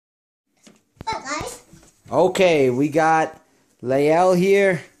Okay, we got Lael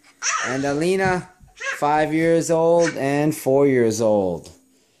here and Alina, 5 years old and 4 years old.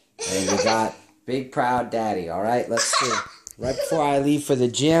 And we got Big Proud Daddy. Alright, let's see. Right before I leave for the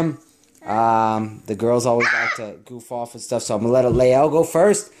gym, the girls always like to goof off and stuff, so I'm going to let Lael go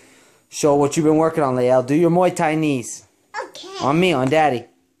first. Show what you've been working on, Lael. Do your Muay Thai knees. Okay. On me, on Daddy.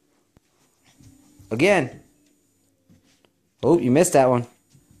 Again. Oh, you missed that one.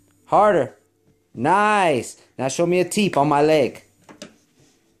 Harder. Nice. Now show me a teep on my leg.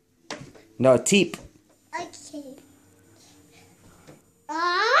 No, teep. Okay.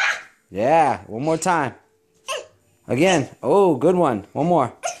 Yeah, one more time. Again. Oh, good one. One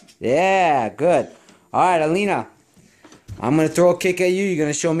more. Yeah, good. All right, Alina. I'm going to throw a kick at you. You're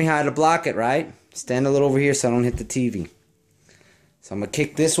going to show me how to block it, right? Stand a little over here so I don't hit the TV. So I'm going to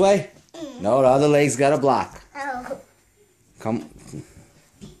kick this way. No, the other leg's got to block. Oh. Come.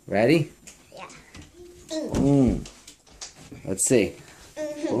 Ready? Yeah. Boom. Let's see.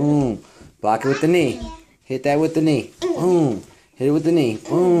 Boom. Block it with the knee. Hit that with the knee. Boom. Hit it with the knee.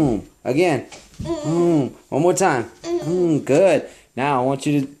 Boom. Again. Boom. One more time. Boom. Good. Now I want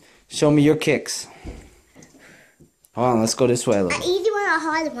you to show me your kicks. Hold on. Let's go this way a little. An easy one or a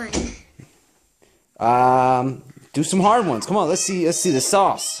hard one? Do some hard ones. Come on. Let's see the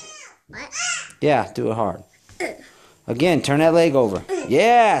sauce. What? Yeah. Do it hard. Again. Turn that leg over.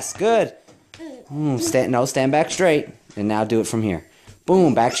 Yes. Good. Stand back straight. And now do it from here.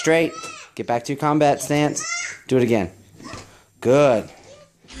 Boom. Back straight. Get back to your combat stance. Do it again. Good.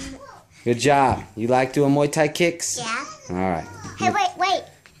 Good job. You like doing Muay Thai kicks? Yeah. All right. Hey, wait.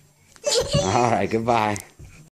 All right. Goodbye.